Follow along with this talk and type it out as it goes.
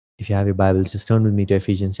If you have your Bible, just turn with me to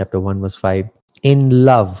Ephesians chapter 1, verse 5. In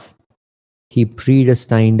love, he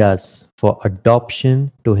predestined us for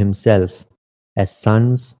adoption to himself as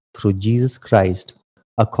sons through Jesus Christ,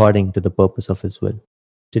 according to the purpose of his will.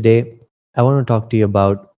 Today, I want to talk to you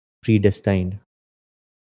about predestined.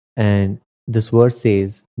 And this verse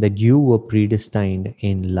says that you were predestined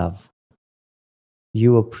in love.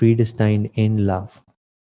 You were predestined in love.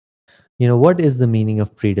 You know, what is the meaning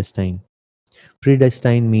of predestined?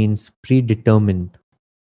 Predestined means predetermined.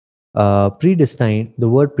 The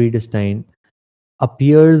word predestined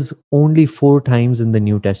appears only 4 times in the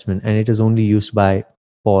New Testament, and it is only used by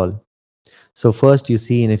Paul. So first you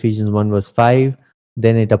see in Ephesians 1 verse 5,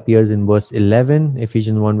 then it appears in verse 11,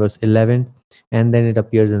 Ephesians 1 verse 11, and then it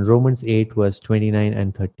appears in Romans 8 verse 29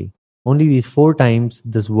 and 30. Only these 4 times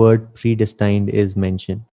this word predestined is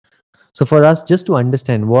mentioned. So for us, just to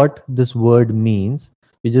understand what this word means,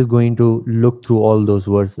 we're just going to look through all those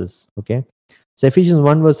verses, okay? So Ephesians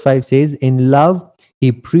 1 verse 5 says, in love,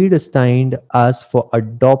 he predestined us for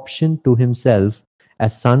adoption to himself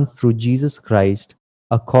as sons through Jesus Christ,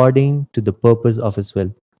 according to the purpose of his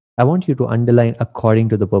will. I want you to underline according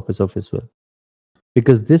to the purpose of his will,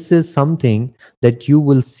 because this is something that you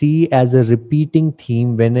will see as a repeating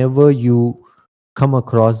theme whenever you come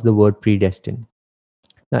across the word predestined.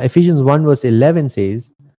 Now, Ephesians 1 verse 11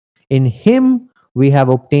 says, in him we have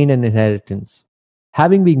obtained an inheritance,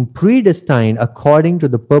 having been predestined according to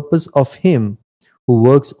the purpose of him who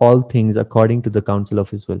works all things according to the counsel of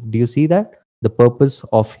his will. Do you see that? The purpose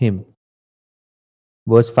of him.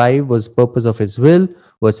 Verse 5 was purpose of his will.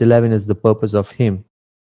 Verse 11 is the purpose of him.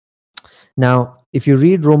 Now, if you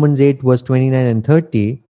read Romans 8 verse 29 and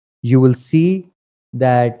 30, you will see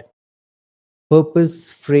that purpose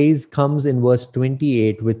phrase comes in verse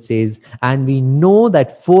 28, which says, and we know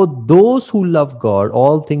that for those who love God,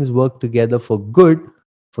 all things work together for good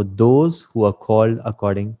for those who are called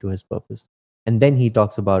according to his purpose. And then he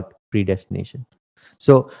talks about predestination.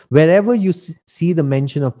 So wherever you see the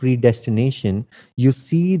mention of predestination, you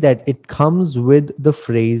see that it comes with the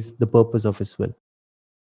phrase, the purpose of his will.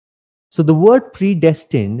 So the word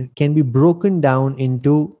predestined can be broken down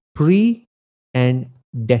into pre and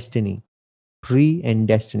destiny. Pre and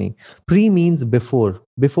destiny. Pre means before.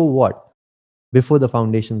 Before what? Before the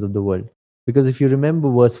foundations of the world. Because if you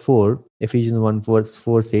remember verse 4, Ephesians 1 verse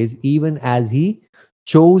 4 says, even as he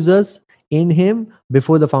chose us in him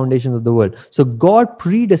before the foundations of the world. So God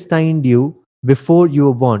predestined you before you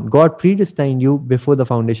were born. God predestined you before the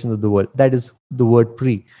foundations of the world. That is the word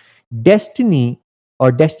pre. Destiny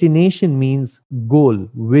or destination means goal,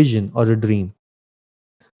 vision, or a dream.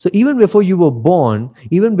 So even before you were born,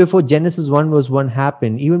 even before Genesis 1 verse 1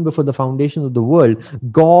 happened, even before the foundations of the world,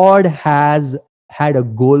 God has had a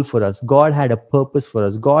goal for us. God had a purpose for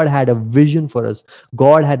us. God had a vision for us.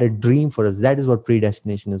 God had a dream for us. That is what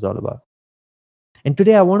predestination is all about. And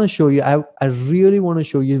today I want to show you, I really want to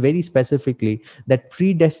show you very specifically that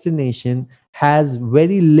predestination has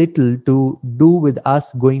very little to do with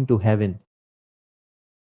us going to heaven.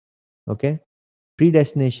 Okay?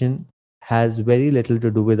 Predestination has very little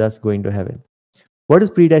to do with us going to heaven. What is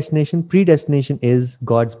predestination? Predestination is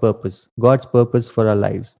God's purpose for our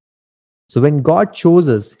lives. So when God chose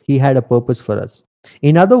us, he had a purpose for us.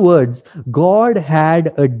 In other words, God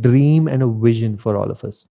had a dream and a vision for all of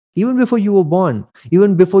us. Even before you were born,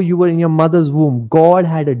 even before you were in your mother's womb, God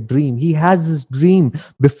had a dream. He has this dream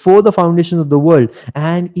before the foundation of the world,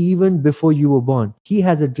 and even before you were born. He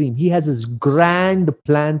has a dream. He has this grand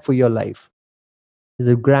plan for your life.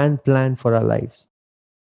 There's a grand plan for our lives.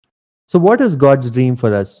 So what is God's dream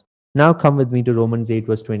for us? Now come with me to Romans 8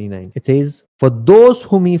 verse 29. It says, for those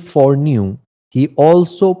whom he foreknew, he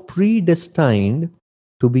also predestined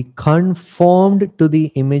to be conformed to the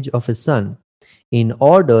image of his son, in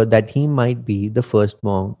order that he might be the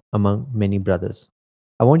firstborn among many brothers.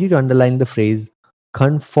 I want you to underline the phrase,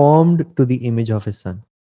 conformed to the image of his son.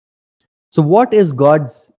 So what is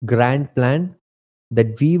God's grand plan?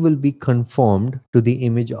 That we will be conformed to the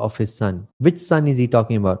image of his son. Which son is he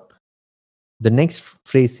talking about? The next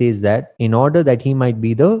phrase says that in order that he might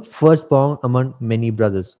be the firstborn among many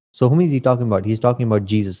brothers. So whom is he talking about? He's talking about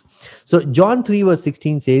Jesus. So John 3 verse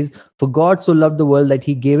 16 says, for God so loved the world that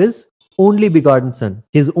he gave his only begotten son,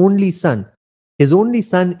 his only son. His only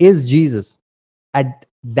son is Jesus at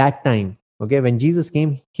that time. Okay, when Jesus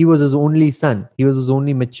came, he was his only son. He was his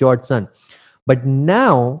only matured son. But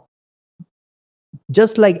now,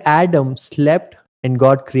 just like Adam slept and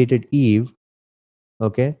God created Eve,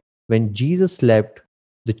 okay, when Jesus slept,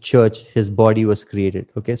 the church, his body was created.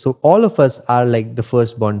 Okay, so all of us are like the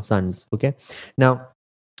firstborn sons. Okay, now,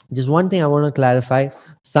 just one thing I want to clarify,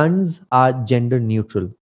 sons are gender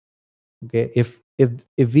neutral. Okay, if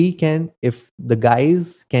the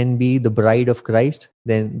guys can be the bride of Christ,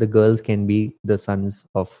 then the girls can be the sons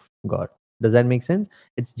of God. Does that make sense?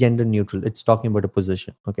 It's gender neutral. It's talking about a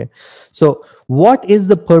position. Okay, so what is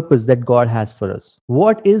the purpose that God has for us?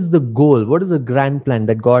 What is the goal? What is the grand plan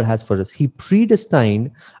that God has for us? He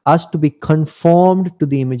predestined us to be conformed to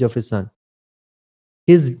the image of His Son.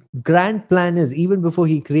 His grand plan is, even before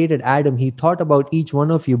he created Adam, he thought about each one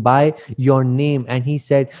of you by your name. And he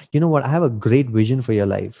said, you know what? I have a great vision for your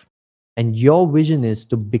life. And your vision is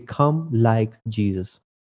to become like Jesus.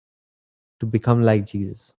 To become like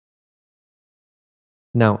Jesus.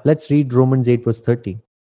 Now, let's read Romans 8, verse 30.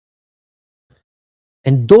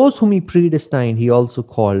 And those whom he predestined, he also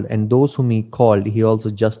called. And those whom he called, he also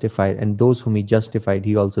justified. And those whom he justified,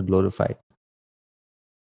 he also glorified.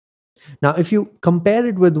 Now, if you compare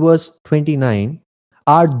it with verse 29,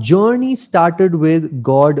 our journey started with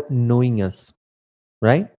God knowing us,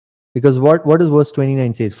 right? Because what does verse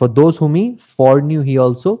 29 says? For those whom he foreknew, he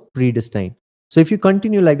also predestined. So if you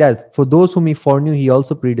continue like that, for those whom he foreknew, he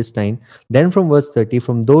also predestined. Then from verse 30,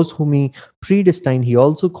 from those whom he predestined, he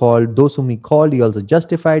also called. Those whom he called, he also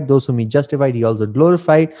justified. Those whom he justified, he also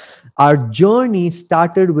glorified. Our journey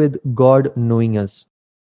started with God knowing us.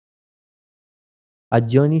 Our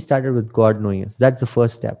journey started with God knowing us. That's the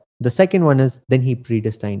first step. The second one is, then he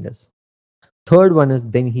predestined us. Third one is,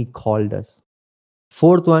 then he called us.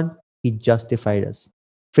 Fourth one, he justified us.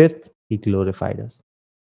 Fifth, he glorified us.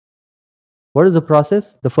 What is the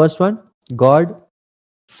process? The first one, God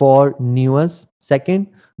foreknew us. Second,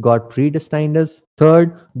 God predestined us.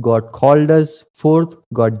 Third, God called us. Fourth,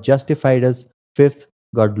 God justified us. Fifth,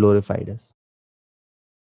 God glorified us.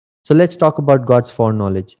 So let's talk about God's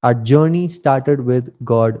foreknowledge. Our journey started with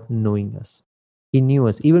God knowing us. He knew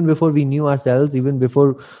us. Even before we knew ourselves, even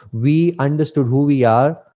before we understood who we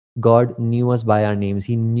are, God knew us by our names.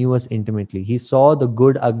 He knew us intimately. He saw the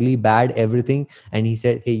good, ugly, bad, everything. And he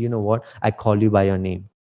said, hey, you know what? I call you by your name.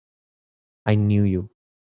 I knew you.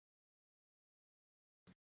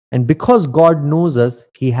 And because God knows us,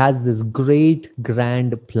 he has this great,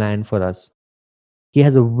 grand plan for us. He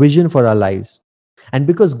has a vision for our lives. And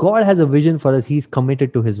because God has a vision for us, he's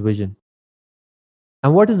committed to his vision.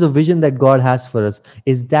 And what is the vision that God has for us?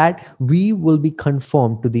 Is that we will be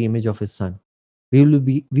conformed to the image of his Son. We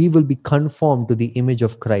will be conformed to the image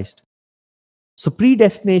of Christ. So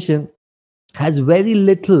predestination has very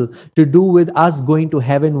little to do with us going to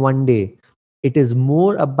heaven one day. It is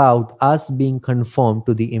more about us being conformed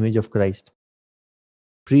to the image of Christ.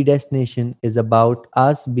 Predestination is about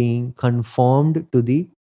us being conformed to the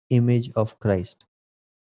image of Christ.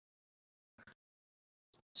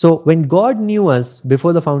 So when God knew us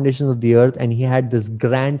before the foundations of the earth and he had this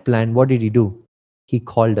grand plan, what did he do? He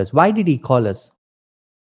called us. Why did he call us?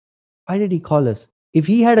 Why did he call us? If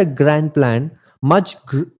he had a grand plan, much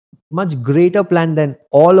greater plan than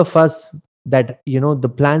all of us, that,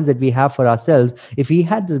 the plans that we have for ourselves, if he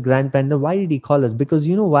had this grand plan, then why did he call us? Because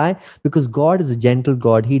you know why? Because God is a gentle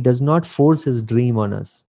God. He does not force his dream on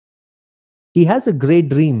us. He has a great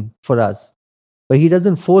dream for us, but he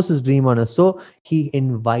doesn't force his dream on us. So he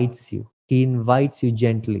invites you. He invites you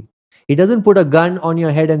gently. He doesn't put a gun on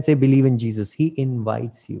your head and say, believe in Jesus. He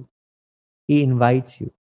invites you. He invites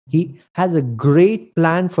you. He has a great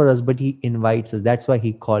plan for us, but he invites us. That's why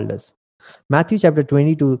he called us. Matthew chapter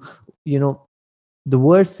 22, the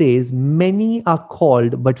verse says, many are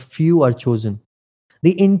called, but few are chosen.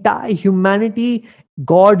 The entire humanity,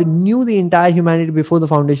 God knew the entire humanity before the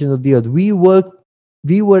foundations of the earth. We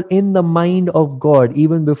were in the mind of God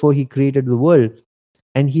even before he created the world.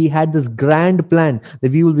 And he had this grand plan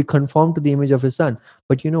that we will be conformed to the image of his Son.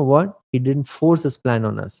 But you know what? He didn't force his plan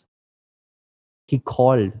on us. He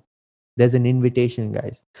called. There's an invitation,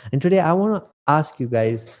 guys. And today I want to ask you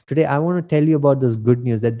guys, today I want to tell you about this good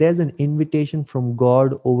news, that there's an invitation from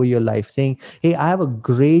God over your life saying, hey, I have a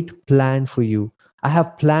great plan for you. I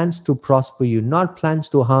have plans to prosper you, not plans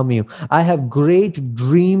to harm you. I have great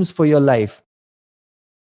dreams for your life.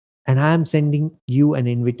 And I am sending you an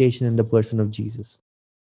invitation in the person of Jesus.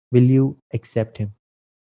 Will you accept him?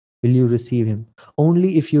 Will you receive him?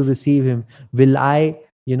 Only if you receive him will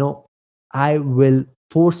I will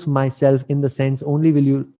force myself, in the sense, only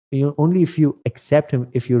will only if you accept him,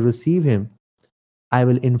 if you receive him, I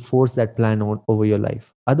will enforce that plan over your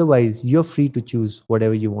life. Otherwise, you're free to choose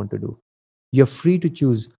whatever you want to do. You're free to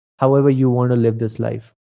choose however you want to live this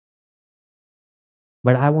life.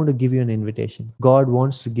 But I want to give you an invitation. God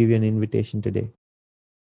wants to give you an invitation today.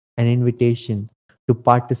 An invitation to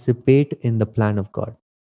participate in the plan of God.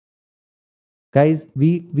 Guys,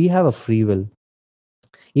 we have a free will.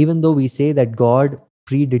 Even though we say that God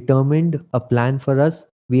predetermined a plan for us,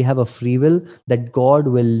 We have a free will that God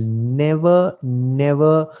will never,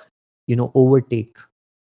 never, overtake.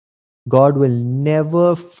 God will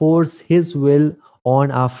never force his will on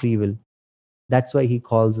our free will. That's why he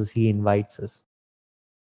calls us, he invites us.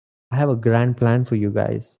 I have a grand plan for you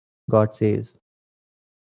guys. God says,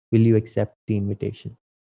 will you accept the invitation?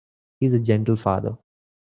 He's a gentle father.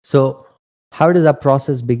 So, how does our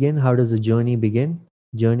process begin? How does the journey begin?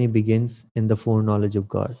 Journey begins in the foreknowledge of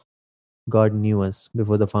God. God knew us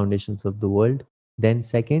before the foundations of the world. Then,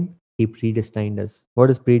 second, he predestined us. What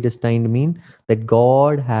does predestined mean? That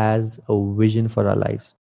God has a vision for our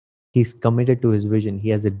lives. He's committed to his vision. He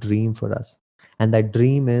has a dream for us. And that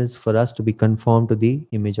dream is for us to be conformed to the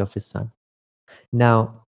image of his son.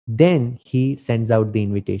 Now, then he sends out the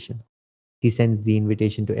invitation. He sends the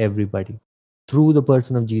invitation to everybody through the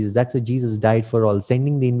person of Jesus. That's why Jesus died for all,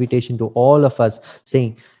 sending the invitation to all of us,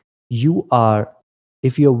 saying,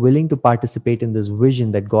 if you're willing to participate in this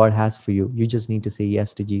vision that God has for you, you just need to say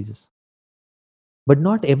yes to Jesus. But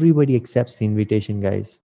not everybody accepts the invitation,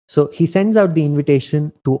 guys. So he sends out the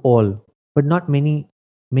invitation to all, but not many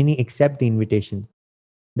accept the invitation.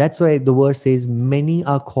 That's why the verse says, many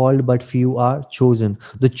are called, but few are chosen.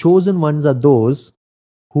 The chosen ones are those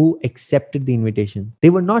who accepted the invitation. They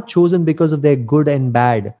were not chosen because of their good and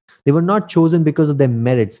bad. They were not chosen because of their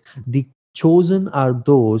merits. The chosen are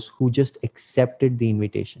those who just accepted the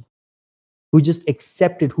invitation, who just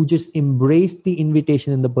embraced the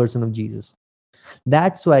invitation in the person of Jesus.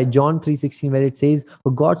 That's why John 3:16, where it says,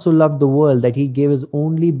 for God so loved the world that he gave his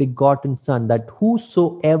only begotten son, that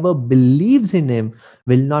whosoever believes in him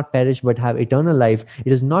will not perish but have eternal life.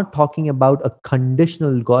 It is not talking about a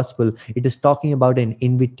conditional gospel. It is talking about an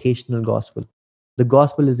invitational gospel. The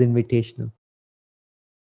gospel is invitational.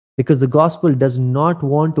 Because the gospel does not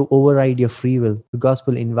want to override your free will. The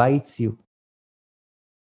gospel invites you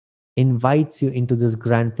into this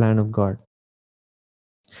grand plan of God.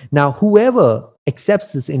 Now, whoever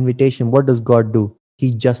accepts this invitation, what does God do?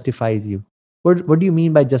 He justifies you. What do you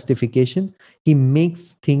mean by justification? He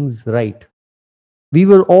makes things right. We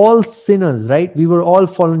were all sinners, right? We were all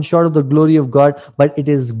fallen short of the glory of God, but it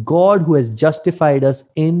is God who has justified us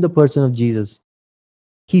in the person of Jesus.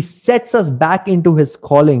 He sets us back into his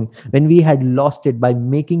calling when we had lost it by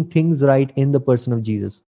making things right in the person of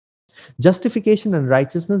Jesus. Justification and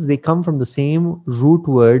righteousness, they come from the same root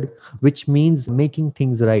word, which means making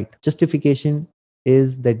things right. Justification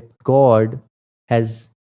is that God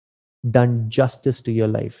has done justice to your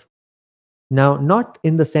life. Now, not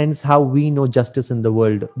in the sense how we know justice in the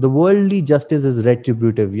world. The worldly justice is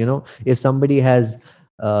retributive. If somebody has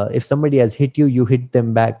hit you, you hit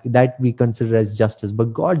them back. That we consider as justice.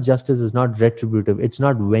 But God's justice is not retributive. It's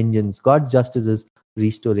not vengeance. God's justice is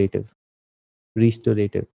restorative.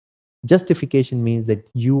 Restorative. Justification means that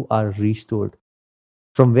you are restored.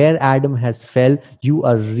 From where Adam has fell, you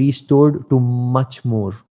are restored to much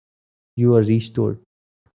more. You are restored.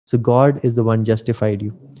 So God is the one justified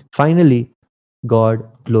you. Finally, God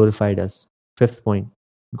glorified us. Fifth point,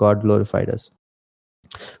 God glorified us.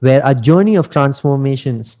 Where our journey of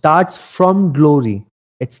transformation starts from glory.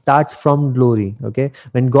 It starts from glory, okay?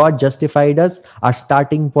 When God justified us, our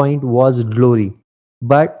starting point was glory.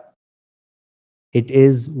 But it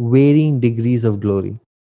is varying degrees of glory.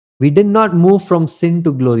 We did not move from sin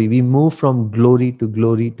to glory. We moved from glory to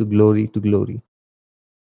glory to glory to glory.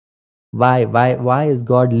 Why is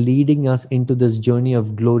God leading us into this journey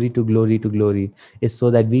of glory to glory to glory? Is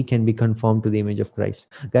so that we can be conformed to the image of Christ.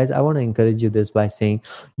 Guys, I want to encourage you this by saying,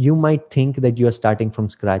 you might think that you are starting from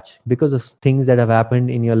scratch because of things that have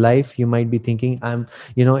happened in your life. You might be thinking,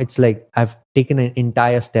 it's like I've taken an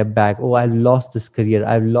entire step back. Oh, I've lost this career.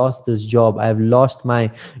 I've lost this job. I've lost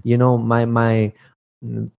my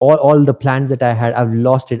all the plans that I had. I've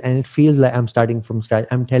lost it, and it feels like I'm starting from scratch.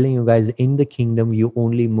 I'm telling you guys, in the kingdom, you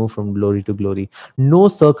only move from glory to glory. No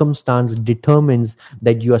circumstance determines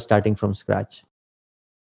that you are starting from scratch.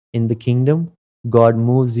 In the kingdom, God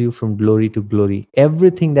moves you from glory to glory.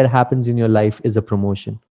 Everything that happens in your life is a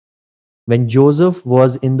promotion. When Joseph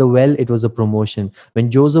was in the well, it was a promotion.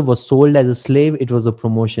 When Joseph was sold as a slave, it was a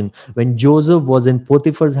promotion. When Joseph was in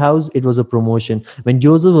Potiphar's house, it was a promotion. When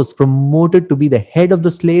Joseph was promoted to be the head of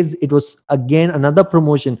the slaves, it was again another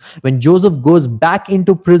promotion. When Joseph goes back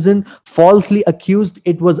into prison, falsely accused,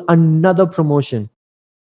 it was another promotion.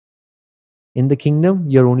 In the kingdom,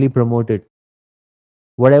 you're only promoted.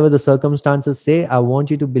 Whatever the circumstances say, I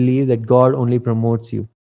want you to believe that God only promotes you.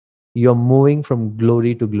 You're moving from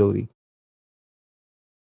glory to glory.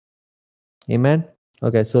 Amen.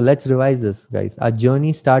 Okay, so let's revise this, guys. Our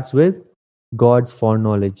journey starts with God's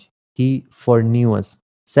foreknowledge. He foreknew us.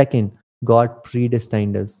 Second, God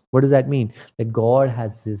predestined us. What does that mean? That God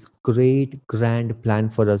has this great, grand plan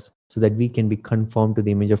for us so that we can be conformed to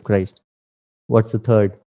the image of Christ. What's the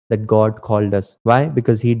third? That God called us. Why?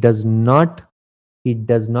 Because He does not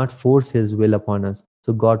force His will upon us.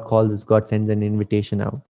 So God calls us, God sends an invitation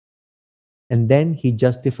out. And then He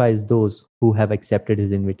justifies those who have accepted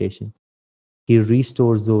His invitation. He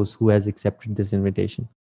restores those who has accepted this invitation.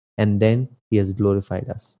 And then He has glorified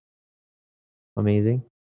us. Amazing.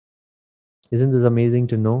 Isn't this amazing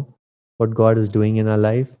to know what God is doing in our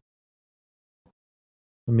lives?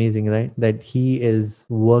 Amazing, right? That He is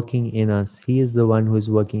working in us. He is the one who is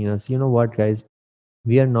working in us. You know what, guys?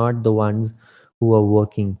 We are not the ones who are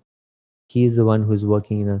working. He is the one who is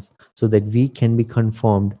working in us so that we can be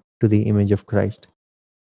conformed to the image of Christ.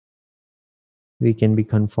 We can be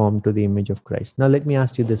conformed to the image of Christ. Now, let me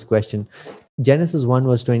ask you this question. Genesis 1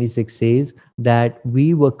 verse 26 says that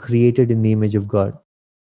we were created in the image of God.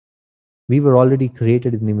 We were already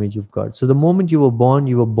created in the image of God. So the moment you were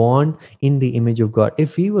born in the image of God.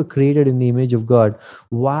 If we were created in the image of God,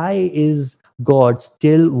 why is God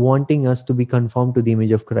still wanting us to be conformed to the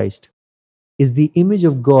image of Christ? Is the image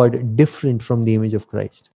of God different from the image of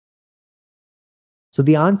Christ? So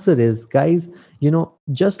the answer is, guys,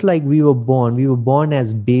 just like we were born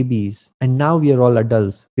as babies, and now we are all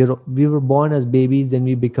adults. We were born as babies, then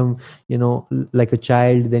we become, like a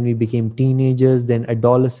child, then we became teenagers, then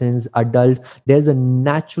adolescents, adult. There's a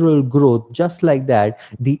natural growth. Just like that,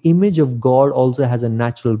 the image of God also has a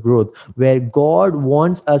natural growth, where God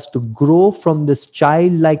wants us to grow from this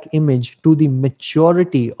childlike image to the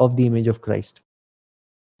maturity of the image of Christ.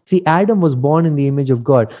 See, Adam was born in the image of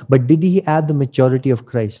God, but did he have the maturity of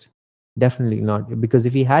Christ? Definitely not. Because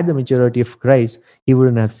if he had the maturity of Christ, he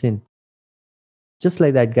wouldn't have sinned. Just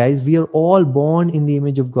like that, guys, we are all born in the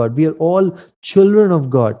image of God. We are all children of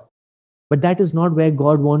God. But that is not where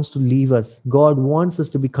God wants to leave us. God wants us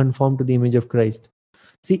to be conformed to the image of Christ.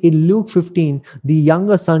 See, in Luke 15, the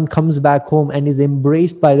younger son comes back home and is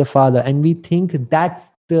embraced by the father. And we think that's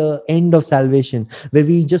the end of salvation, where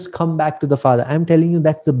we just come back to the Father. I'm telling you,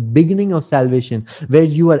 that's the beginning of salvation, where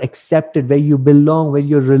you are accepted, where you belong, where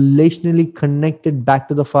you're relationally connected back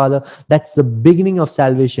to the Father. That's the beginning of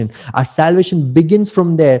salvation. Our salvation begins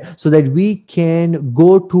from there so that we can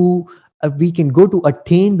go to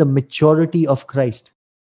attain the maturity of Christ.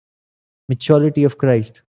 Maturity of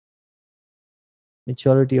Christ.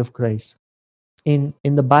 Maturity of Christ. In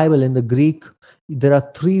the Bible, in the Greek, there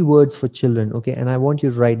are 3 words for children, okay? And I want you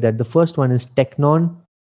to write that. The first one is teknon,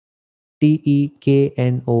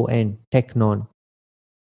 Teknon, teknon.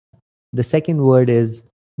 The second word is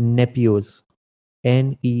nepios,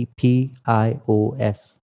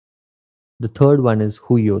 Nepios. The third one is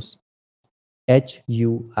huios,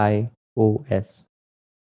 Huios.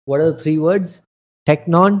 What are the 3 words?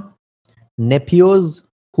 Teknon, nepios,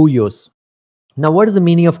 huios. Now, what is the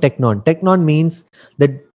meaning of teknon? Teknon means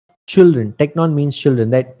that children. Teknon means children.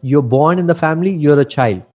 That you're born in the family, you're a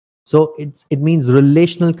child. So it means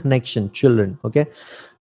relational connection, children. Okay.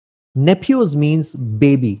 Nepios means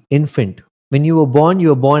baby, infant. When you were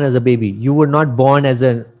born as a baby. You were not born as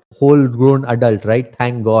a whole grown adult, right?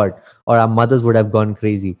 Thank God. Or our mothers would have gone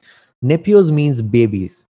crazy. Nepios means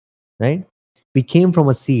babies, right? We came from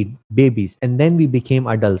a seed, babies, and then we became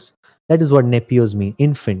adults. That is what nepios mean,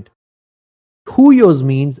 infant. Huios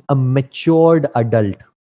means a matured adult.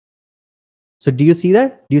 So do you see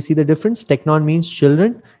that? Do you see the difference? Teknon means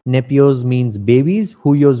children. Nepios means babies.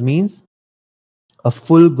 Huios means a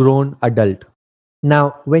full-grown adult.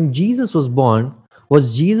 Now, when Jesus was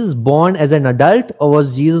Jesus born as an adult, or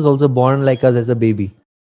was Jesus also born like us as a baby?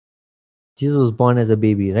 Jesus was born as a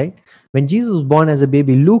baby, right? When Jesus was born as a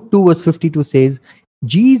baby, Luke 2 verse 52 says,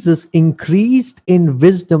 Jesus increased in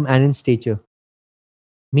wisdom and in stature.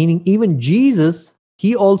 Meaning even Jesus,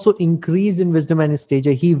 he also increased in wisdom and in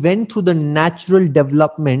stature. He went through the natural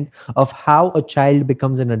development of how a child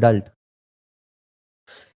becomes an adult.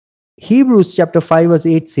 Hebrews chapter 5 verse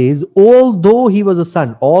 8 says, although he was a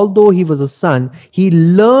son, he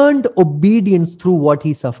learned obedience through what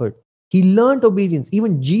he suffered. He learned obedience.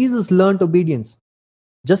 Even Jesus learned obedience.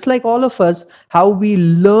 Just like all of us, how we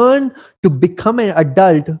learn to become an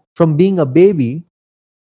adult from being a baby,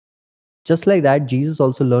 just like that, Jesus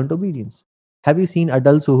also learned obedience. Have you seen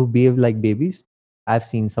adults who behave like babies? I've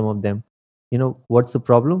seen some of them. You know, what's the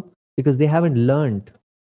problem? Because they haven't learned.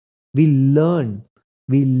 We learn,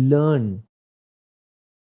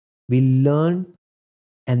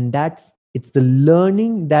 and it's the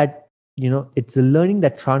learning that, it's the learning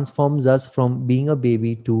that transforms us from being a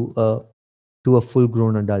baby to a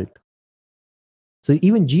full-grown adult. So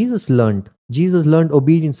even Jesus learned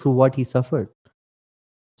obedience through what he suffered.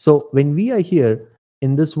 So when we are here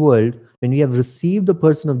in this world, when we have received the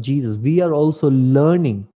person of Jesus, we are also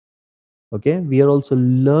learning. Okay, we are also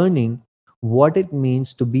learning what it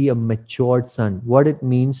means to be a matured son, what it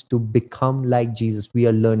means to become like Jesus. We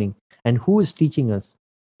are learning. And who is teaching us?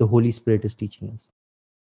 The Holy Spirit is teaching us.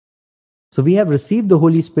 So we have received the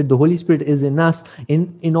Holy Spirit. The Holy Spirit is in us.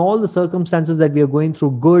 In all the circumstances that we are going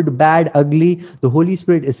through, good, bad, ugly, the Holy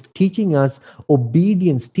Spirit is teaching us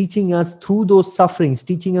obedience, teaching us through those sufferings,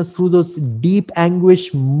 teaching us through those deep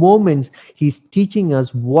anguish moments. He's teaching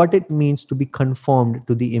us what it means to be conformed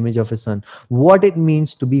to the image of His Son, what it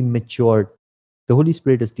means to be matured. The Holy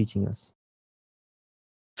Spirit is teaching us.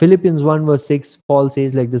 Philippians 1 verse 6, Paul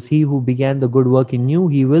says like this, he who began the good work in you,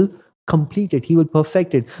 he will complete it. He will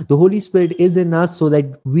perfect it. The Holy Spirit is in us so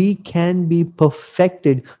that we can be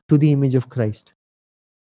perfected to the image of Christ.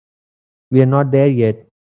 We are not there yet,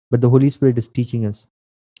 but the Holy Spirit is teaching us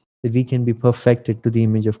that we can be perfected to the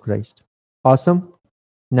image of Christ. Awesome.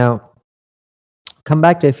 Now, come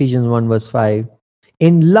back to Ephesians 1 verse 5.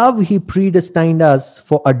 In love, He predestined us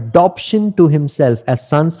for adoption to Himself as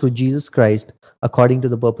sons through Jesus Christ, according to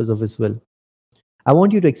the purpose of His will. I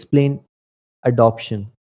want you to explain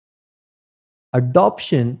adoption.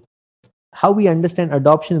 Adoption, how we understand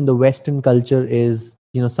adoption in the Western culture is,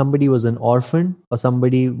 somebody was an orphan or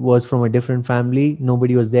somebody was from a different family.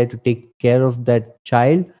 Nobody was there to take care of that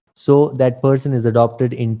child. So that person is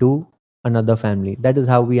adopted into another family. That is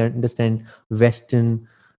how we understand Western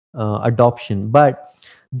adoption. But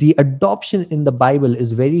the adoption in the Bible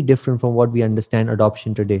is very different from what we understand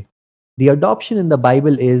adoption today. The adoption in the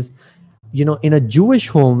Bible is, in a Jewish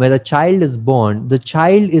home where a child is born, the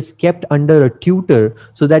child is kept under a tutor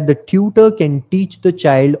so that the tutor can teach the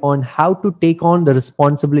child on how to take on the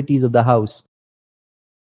responsibilities of the house.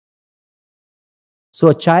 So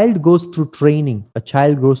a child goes through training, a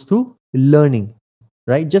child goes through learning,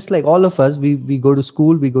 right? Just like all of us, we go to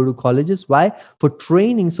school, we go to colleges. Why? For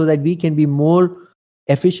training, so that we can be more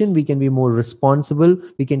efficient, we can be more responsible,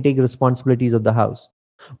 we can take responsibilities of the house.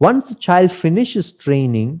 Once the child finishes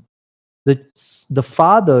training, the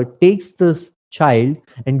father takes the child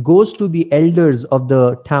and goes to the elders of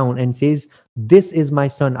the town and says, this is my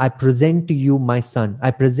son. I present to you my son.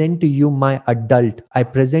 I present to you my adult. I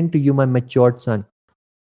present to you my matured son.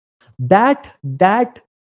 That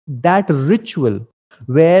ritual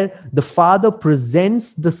where the father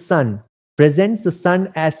presents the son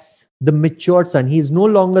as the matured son. He is no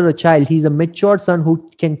longer a child. He's a matured son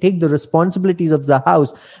who can take the responsibilities of the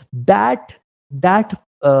house. That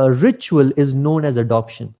ritual is known as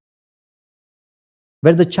adoption,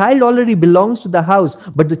 where the child already belongs to the house,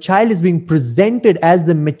 but the child is being presented as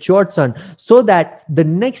the matured son, so that the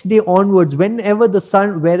next day onwards, wherever the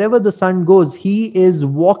son goes, he is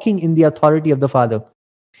walking in the authority of the father.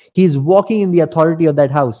 He is walking in the authority of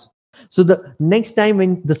that house. So the next time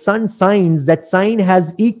when the son signs, that sign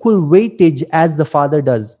has equal weightage as the father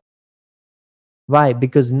does. Why?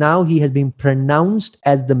 Because now he has been pronounced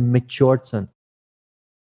as the matured son.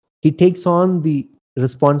 He takes on the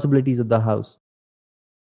responsibilities of the house.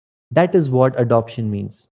 That is what adoption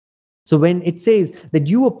means. So when it says that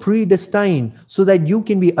you are predestined so that you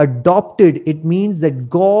can be adopted, it means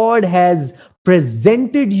that God has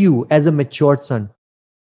presented you as a matured son.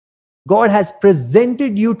 God has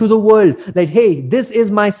presented you to the world that, hey, this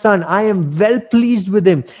is my son. I am well pleased with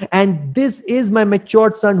him. And this is my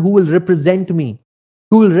matured son who will represent me,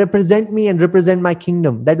 and represent my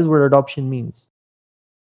kingdom. That is what adoption means.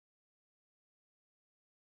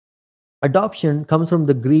 Adoption comes from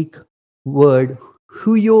the Greek word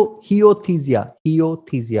hyothesia,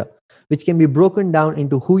 which can be broken down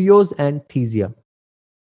into huios and thesia.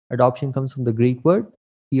 Adoption comes from the Greek word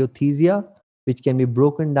hyothesia, which can be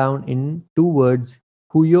broken down in two words,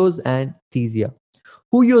 huios and thesia.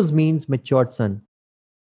 Huios means matured son,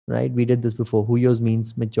 right? We did this before. Huios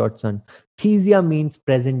means matured son. Thesia means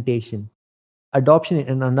presentation. Adoption,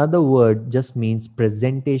 in another word, just means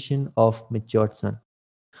presentation of matured son.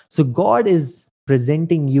 So God is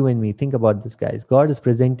presenting you and me. Think about this, guys. God is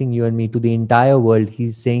presenting you and me to the entire world.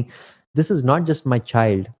 He's saying, this is not just my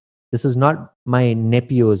child. This is not my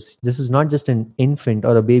nephews. This is not just an infant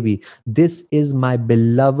or a baby. This is my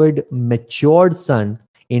beloved, matured son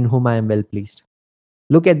in whom I am well pleased.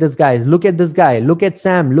 Look at this, guys. Look at this guy. Look at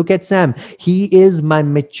Sam. Look at Sam. He is my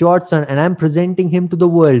matured son, and I'm presenting him to the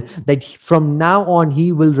world that from now on,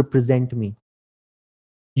 he will represent me.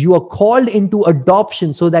 You are called into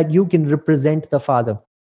adoption so that you can represent the Father.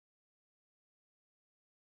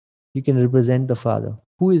 You can represent the Father.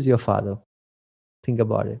 Who is your Father? Think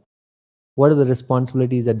about it. What are the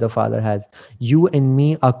responsibilities that the Father has? You and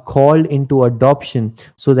me are called into adoption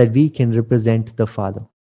so that we can represent the Father.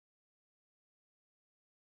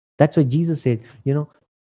 That's why Jesus said,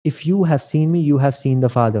 if you have seen me, you have seen the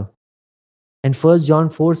Father. And 1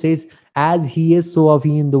 John 4 says, as he is, so are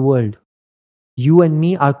we in the world. You and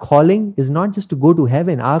me, our calling is not just to go to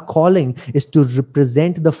heaven. Our calling is to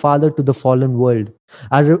represent the Father to the fallen world.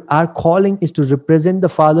 Our calling is to represent the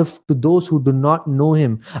Father to those who do not know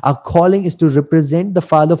him. Our calling is to represent the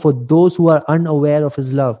Father for those who are unaware of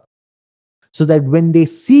his love. So that when they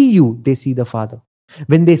see you, they see the Father.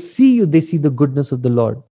 When they see you, they see the goodness of the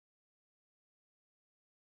Lord.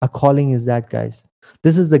 Our calling is that, guys.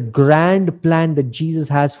 This is the grand plan that Jesus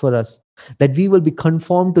has for us, that we will be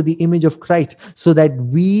conformed to the image of Christ so that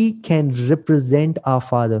we can represent our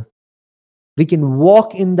Father. We can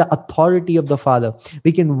walk in the authority of the Father.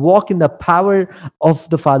 We can walk in the power of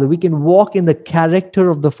the Father. We can walk in the character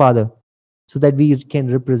of the Father so that we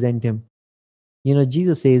can represent him.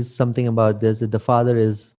 Jesus says something about this, that the Father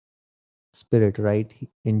is spirit, right?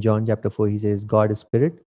 In John chapter 4, he says, God is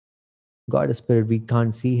spirit. God is spirit. We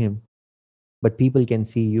can't see him, but people can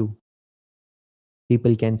see you.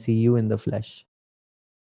 People can see you in the flesh.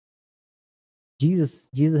 Jesus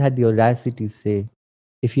had the audacity to say,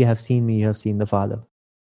 if you have seen me, you have seen the Father.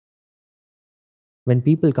 When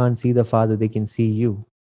people can't see the Father, they can see you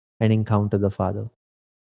and encounter the Father.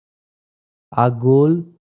 Our goal,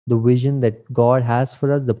 the vision that God has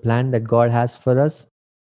for us, the plan that God has for us,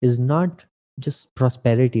 is not just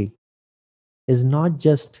prosperity, is not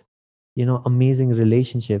just, amazing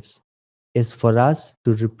relationships, is for us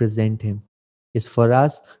to represent him, is for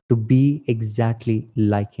us to be exactly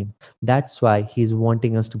like him. That's why he's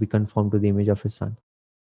wanting us to be conformed to the image of his Son.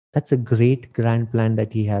 That's a great grand plan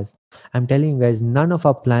that he has. I'm telling you guys, none of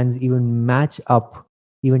our plans even match up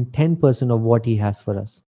even 10% of what he has for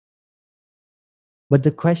us. But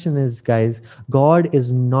the question is, guys, God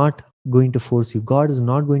is not going to force you. God is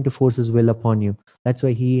not going to force his will upon you. That's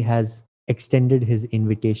why he has extended his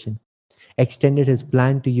invitation, extended his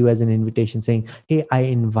plan to you as an invitation, saying, hey, I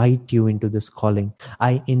invite you into this calling.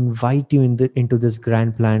 I invite you into this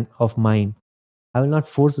grand plan of mine. I will not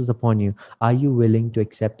force this upon you. Are you willing to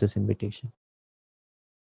accept this invitation?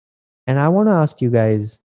 And I want to ask you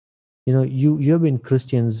guys, you have been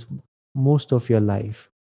Christians most of your life.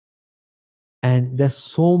 And there's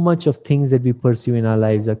so much of things that we pursue in our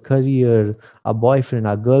lives, a career, a boyfriend,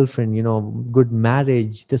 a girlfriend, good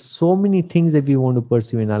marriage. There's so many things that we want to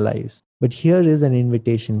pursue in our lives. But here is an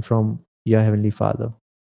invitation from your Heavenly Father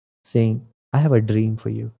saying, I have a dream for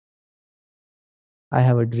you. I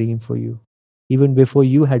have a dream for you. Even before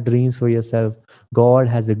you had dreams for yourself, God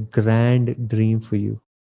has a grand dream for you.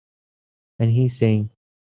 And he's saying,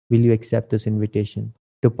 will you accept this invitation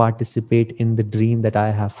to participate in the dream that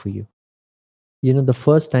I have for you? The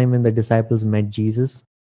first time when the disciples met Jesus,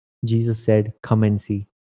 Jesus said, come and see.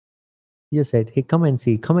 He just said, hey, come and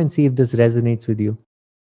see. Come and see if this resonates with you.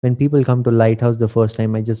 When people come to Lighthouse the first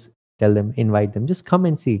time, I just tell them, invite them, just come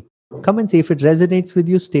and see. Come and see. If it resonates with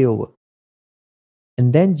you, stay over.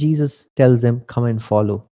 And then Jesus tells them, come and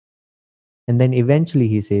follow. And then eventually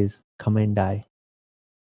he says, come and die.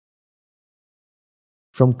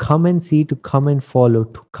 From come and see to come and follow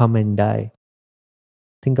to come and die.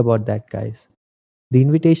 Think about that, guys. The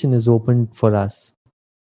invitation is open for us.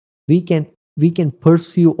 We can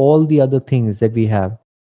pursue all the other things that we have,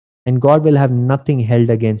 and God will have nothing held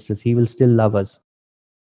against us. He will still love us.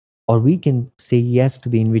 Or we can say yes to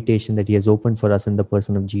the invitation that he has opened for us in the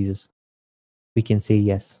person of Jesus. We can say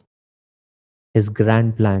yes. His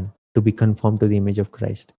grand plan to be conformed to the image of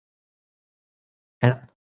Christ. And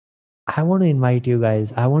I want to invite you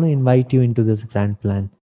guys, I want to invite you into this grand plan.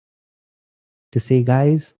 To say,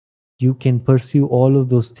 guys, you can pursue all of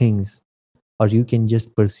those things, or you can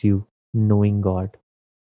just pursue knowing God.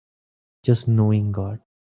 Just knowing God.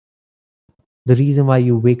 The reason why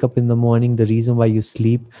you wake up in the morning, the reason why you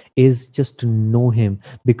sleep is just to know him,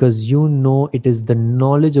 because it is the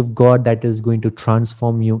knowledge of God that is going to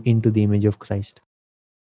transform you into the image of Christ.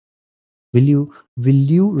 Will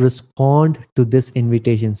you respond to this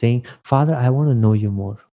invitation saying, Father, I want to know you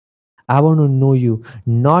more. I want to know you.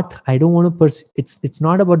 I don't want to pursue. It's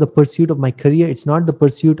not about the pursuit of my career. It's not the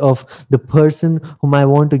pursuit of the person whom I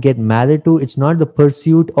want to get married to. It's not the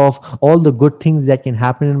pursuit of all the good things that can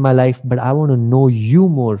happen in my life, but I want to know you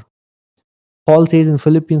more. Paul says in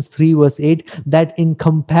Philippians 3 verse 8 that in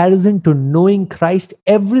comparison to knowing Christ,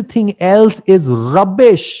 everything else is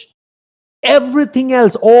rubbish. Everything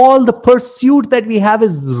else, all the pursuit that we have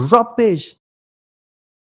is rubbish.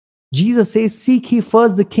 Jesus says, seek ye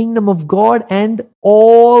first the kingdom of God and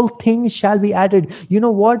all things shall be added. You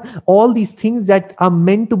know what? All these things that are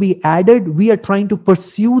meant to be added, we are trying to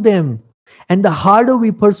pursue them. And the harder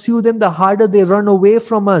we pursue them, the harder they run away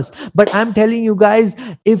from us. But I'm telling you guys,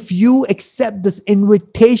 if you accept this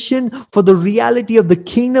invitation for the reality of the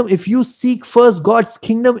kingdom, if you seek first God's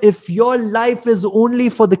kingdom, if your life is only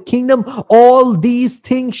for the kingdom, all these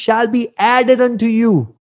things shall be added unto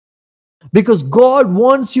you. Because God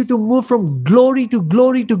wants you to move from glory to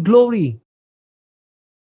glory to glory.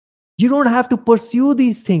 You don't have to pursue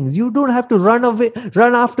these things. You don't have to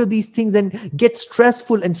run after these things and get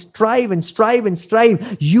stressful and strive and strive and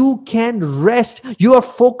strive. You can rest. Your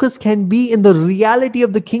focus can be in the reality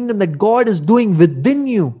of the kingdom that God is doing within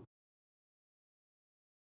you.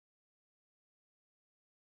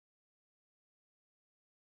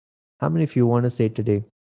 How many of you want to say today,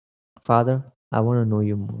 Father, I want to know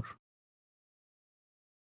you more.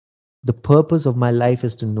 The purpose of my life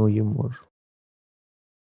is to know you more.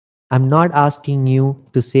 I'm not asking you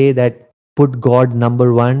to say that put God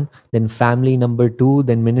number 1, then family number 2,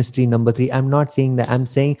 then ministry number 3. I'm not saying that. I'm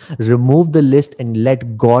saying remove the list and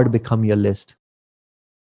let God become your list.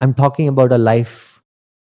 I'm talking about a life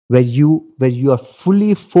where you are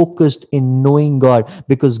fully focused in knowing God,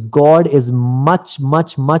 because God is much,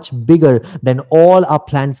 much, much bigger than all our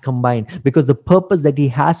plans combined, because the purpose that He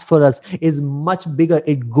has for us is much bigger.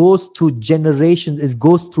 It goes through generations, it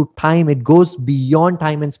goes through time, it goes beyond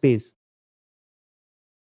time and space.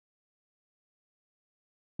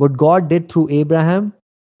 What God did through Abraham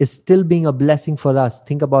is still being a blessing for us.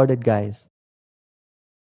 Think about it, guys.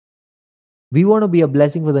 We want to be a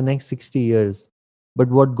blessing for the next 60 years. But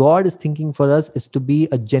what God is thinking for us is to be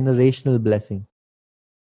a generational blessing.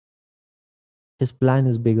 His plan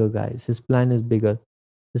is bigger, guys. His plan is bigger.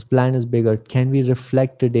 His plan is bigger. Can we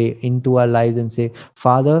reflect today into our lives and say,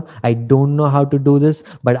 Father, I don't know how to do this,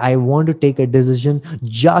 but I want to take a decision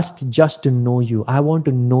just to know you. I want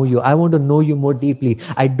to know you. I want to know you more deeply.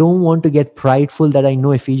 I don't want to get prideful that I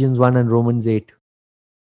know Ephesians 1 and Romans 8.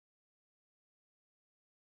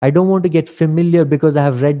 I don't want to get familiar because I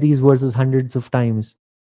have read these verses hundreds of times.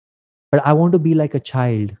 But I want to be like a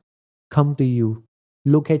child. Come to you,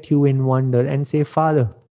 look at you in wonder and say,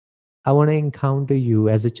 Father, I want to encounter you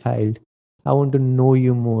as a child. I want to know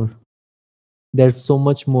you more. There's so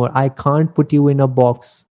much more. I can't put you in a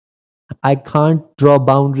box. I can't draw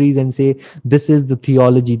boundaries and say, this is the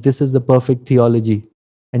theology. This is the perfect theology.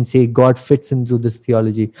 And say, God fits in through this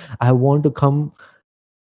theology. I want to come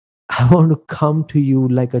to you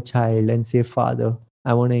like a child and say, Father,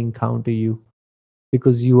 I want to encounter you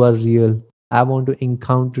because you are real. I want to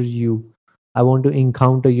encounter you. I want to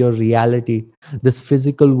encounter your reality. This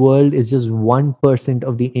physical world is just 1%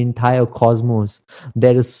 of the entire cosmos.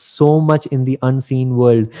 There is so much in the unseen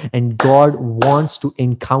world, and God wants to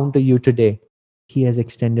encounter you today. He has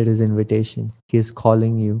extended His invitation. He is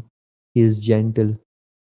calling you. He is gentle.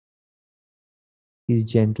 He's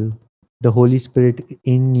gentle. The Holy Spirit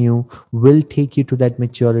in you will take you to that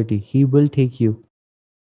maturity. He will take you.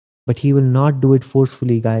 But He will not do it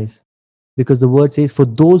forcefully, guys. Because the word says, for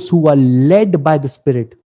those who are led by the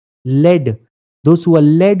Spirit, those who are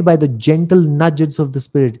led by the gentle nudges of the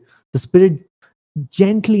Spirit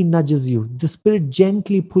gently nudges you. The Spirit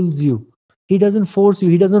gently pulls you. He doesn't force you.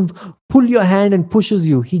 He doesn't pull your hand and pushes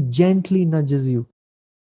you. He gently nudges you.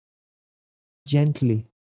 Gently.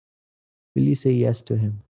 Will you say yes to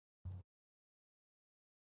Him?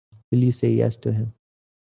 Will you say yes to Him?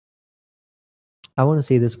 I want to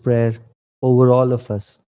say this prayer over all of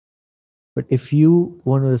us. But if you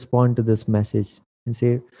want to respond to this message and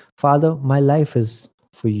say, Father, my life is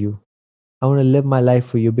for you. I want to live my life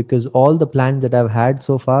for you because all the plans that I've had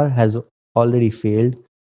so far has already failed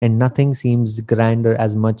and nothing seems grander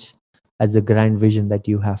as much as the grand vision that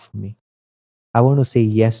you have for me. I want to say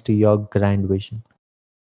yes to your grand vision.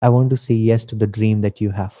 I want to say yes to the dream that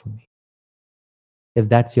you have for me. If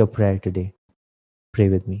that's your prayer today, pray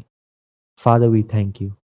with me. Father, we thank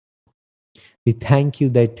you. We thank you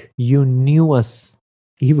that you knew us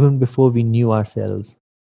even before we knew ourselves.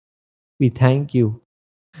 We thank you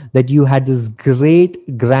that you had this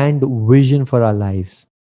great, grand vision for our lives.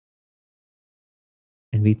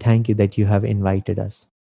 And we thank you that you have invited us.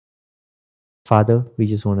 Father, we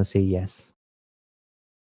just want to say yes.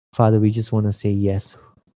 Father, we just want to say yes.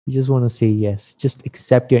 We just want to say yes. Just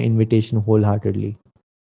accept your invitation wholeheartedly.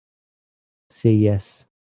 Say yes.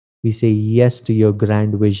 We say yes to your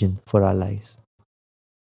grand vision for our lives.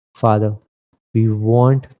 Father, we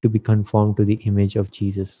want to be conformed to the image of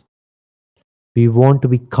Jesus. We want to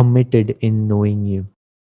be committed in knowing you.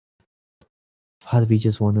 Father, we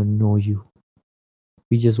just want to know you.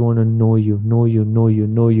 We just want to know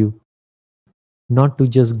you. Not to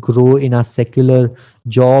just grow in our secular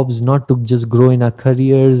jobs, not to just grow in our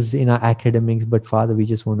careers, in our academics, but Father, we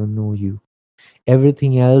just want to know you.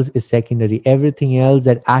 Everything else is secondary. Everything else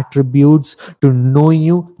that attributes to knowing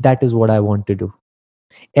you, that is what I want to do.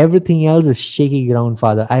 Everything else is shaky ground,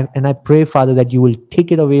 Father. And I pray, Father, that you will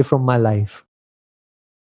take it away from my life.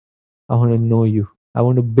 I want to know you. I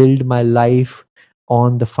want to build my life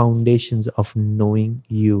on the foundations of knowing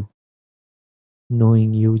you.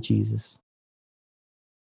 Knowing you, Jesus.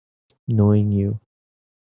 Knowing you.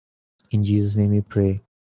 In Jesus' name we pray.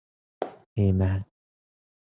 Amen.